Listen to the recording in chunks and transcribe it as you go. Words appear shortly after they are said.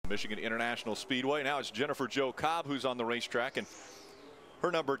Michigan International Speedway. Now it's Jo Cobb who's on the racetrack, and her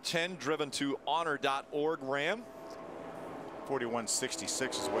number 10 driven to honor.org ran. 41.66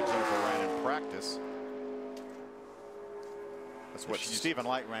 is what Jennifer ran in practice. That's what Stephen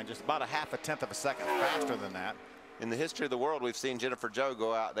Light ran, just about a half a tenth of a second faster than that. In the history of the world, we've seen Jennifer Jo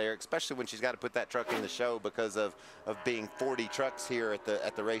go out there, especially when she's got to put that truck in the show because of being 40 trucks here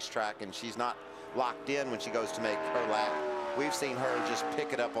at the racetrack, and she's not locked in when she goes to make her lap. We've seen her just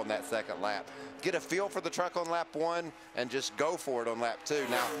pick it up on that second lap. Get a feel for the truck on lap 1 and just go for it on lap 2.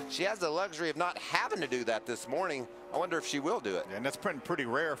 Now, she has the luxury of not having to do that this morning. I wonder if she will do it. Yeah, and that's pretty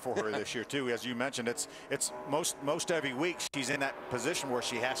rare for her this year too. As you mentioned, it's most every week she's in that position where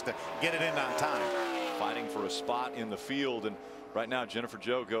she has to get it in on time. Fighting for a spot in the field, and right now Jennifer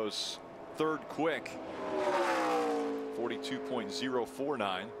Jo goes third quick,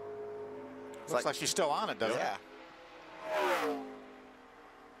 42.049. Looks like she's still on it, doesn't it? Yeah.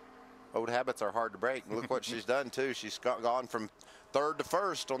 Old habits are hard to break. Look what she's done too. She's gone from third to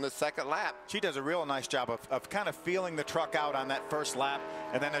first on this second lap. She does a real nice job of kind of feeling the truck out on that first lap,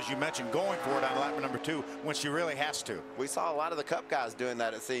 and then, as you mentioned, going for it on lap number 2 when she really has to. We saw a lot of the Cup guys doing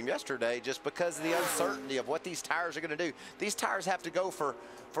that, it seemed, yesterday, just because of the uncertainty of what these tires are going to do. These tires have to go for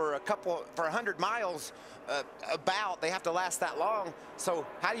 100 miles they have to last that long. So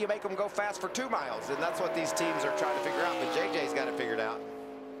how do you make them go fast for 2 miles? And that's what these teams are trying to figure out, but JJ's got it figured out.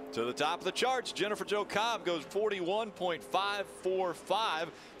 To the top of the charts, Jo Cobb goes 41.545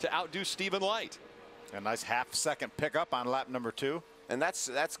 to outdo Stephen Light. A nice half-second pickup on lap number 2. And that's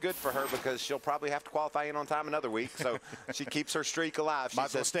good for her because she'll probably have to qualify in on time another week. So she keeps her streak alive.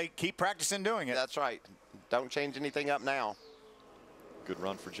 Might as well keep practicing doing it. That's right. Don't change anything up now. Good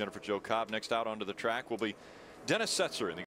run for Jo Cobb. Next out onto the track will be Dennis Setzer in the